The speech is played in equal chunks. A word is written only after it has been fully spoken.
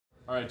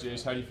All right,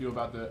 Jace, how do you feel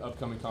about the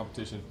upcoming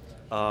competition?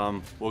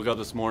 Woke up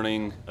this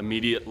morning,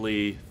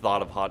 immediately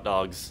thought of hot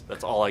dogs.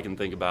 That's all I can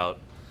think about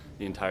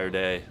the entire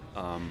day.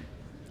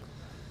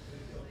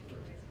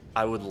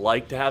 I would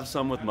like to have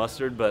some with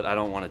mustard, but I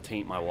don't want to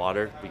taint my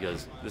water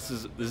because this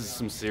is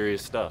some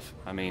serious stuff.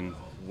 I mean,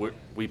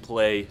 we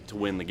play to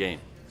win the game.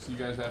 So you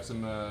guys have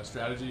some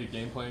strategy, a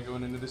game plan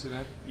going into this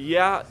event?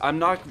 Yeah, I'm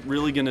not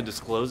really going to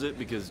disclose it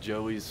because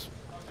Joey's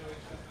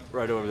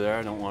right over there.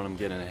 I don't want him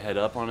getting a head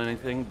up on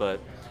anything, but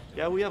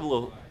yeah, we have a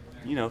little,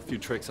 a few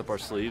tricks up our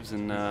sleeves.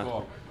 And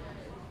cool.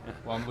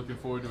 Well, I'm looking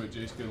forward to it,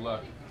 Jace. Good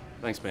luck.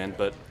 Thanks, man,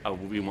 but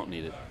we won't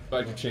need it.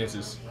 About your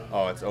chances?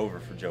 Oh, it's over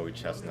for Joey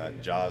Chestnut.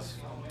 Jaws,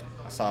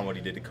 I saw what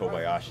he did to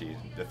Kobayashi.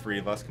 The three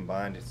of us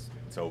combined, it's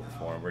over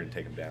for him. We're going to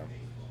take him down.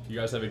 You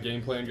guys have a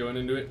game plan going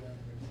into it?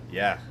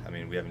 Yeah, I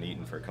mean, we haven't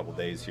eaten for a couple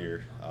days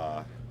here,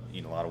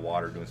 eating a lot of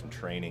water, doing some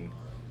training,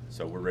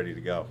 so we're ready to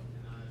go.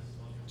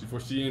 Do you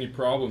foresee any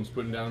problems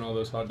putting down all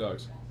those hot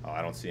dogs? Oh,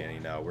 I don't see any,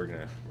 no. We're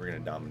gonna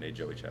dominate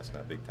Joey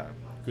Chestnut big time.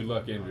 Good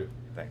luck, Andrew.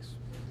 Thanks.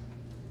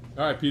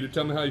 All right, Peter,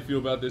 tell me how you feel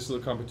about this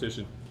little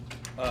competition.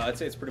 I'd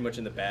say it's pretty much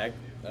in the bag.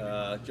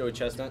 Joey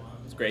Chestnut,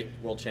 it's great,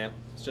 world champ.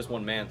 It's just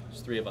one man,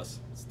 just three of us.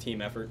 It's a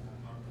team effort,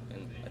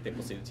 and I think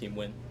we'll see the team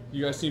win.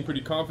 You guys seem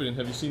pretty confident.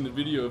 Have you seen the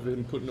video of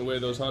him putting away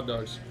those hot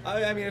dogs?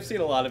 I mean, I've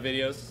seen a lot of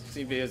videos.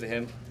 Seen videos of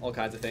him, all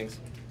kinds of things.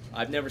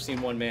 I've never seen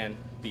one man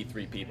beat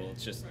three people.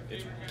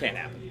 It can't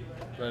happen.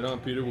 Right on,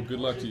 Peter. Well, good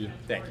luck to you.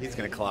 Thank you. He's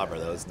going to clobber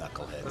those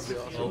knuckleheads.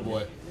 Oh,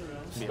 boy.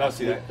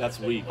 That's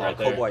weak right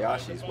there.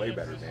 Kobayashi's way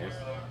better, man.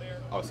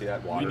 Oh, see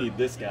that? Water. We need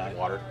this guy.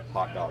 Water,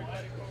 hot dog.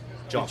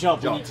 Jump.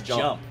 We need to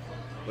jump.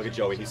 Look at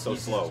Joey. He's so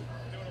slow.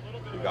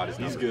 We got his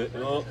number. He's good.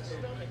 Well,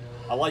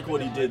 I like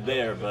what he did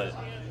there, but...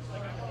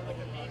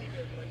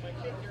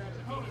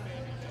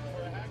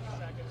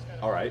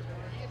 All right.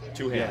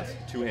 Two hands.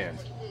 Yeah. 2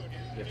 hands.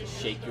 You have to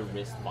shake your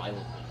wrist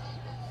violently.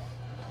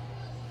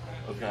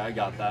 Okay, I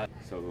got that.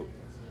 So,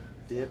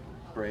 dip,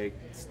 break,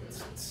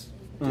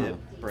 dip,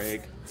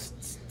 break.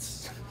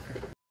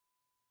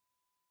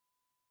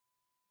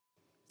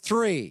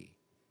 3,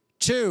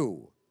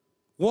 2,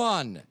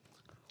 1.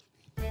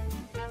 It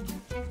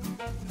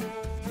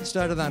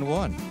started on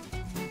 1.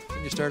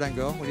 Can you start on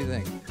go? What do you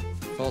think?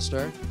 False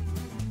start?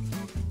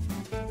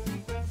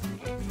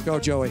 Go,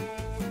 Joey.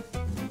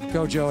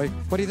 Go, Joey.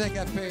 What do you think,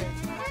 FP?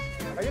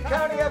 Are you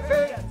counting,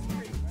 FP?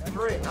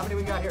 3. How many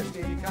we got here,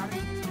 Steve? You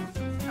counting?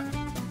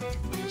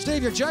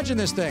 Steve, you're judging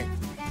this thing.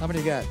 How many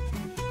you got?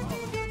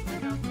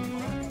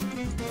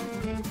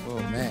 Oh,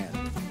 man.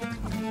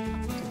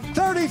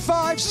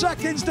 35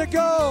 seconds to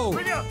go.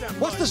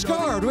 What's the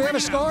score? Do we have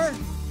a score?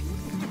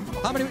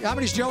 How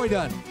many's Joey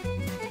done?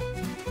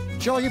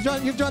 Joey,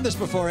 you've done this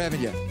before,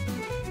 haven't you?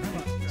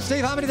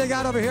 Steve, how many they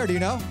got over here? Do you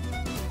know?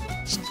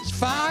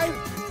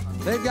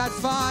 5? They've got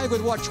 5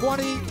 with what,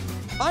 20?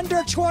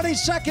 Under 20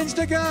 seconds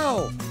to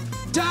go.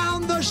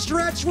 Down the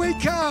stretch we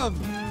come.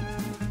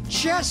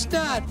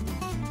 Chestnut.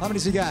 How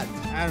many's he got?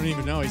 I don't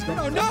even know. He's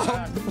going. We don't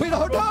know. We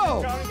don't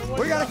know.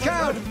 We got to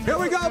count. Here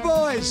we go,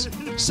 boys.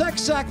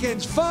 6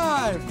 seconds.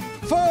 5,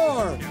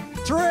 4,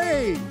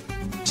 3,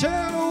 2,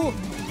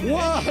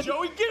 1.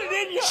 Joey, get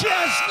it in you!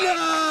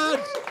 Chestnut!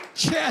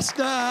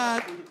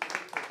 Chestnut!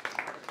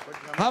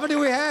 How many do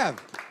we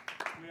have?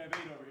 We have 8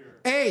 over here.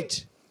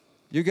 8.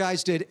 You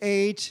guys did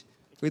 8.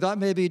 We thought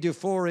maybe you'd do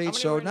 4 each,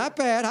 so not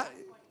bad.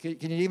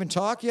 Can you even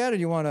talk yet, or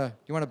you want to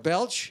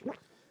belch?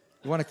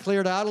 You want to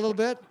clear it out a little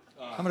bit?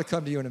 I'm going to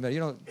come to you in a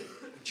minute.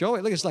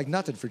 Joey, look, it's like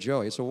nothing for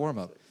Joey. It's a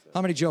warm-up.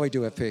 How many Joey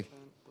do, FP?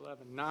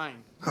 11,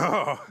 9.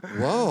 Oh.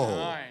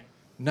 Whoa.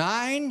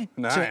 9.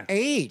 9 to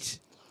 8.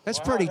 That's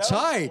pretty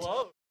tight.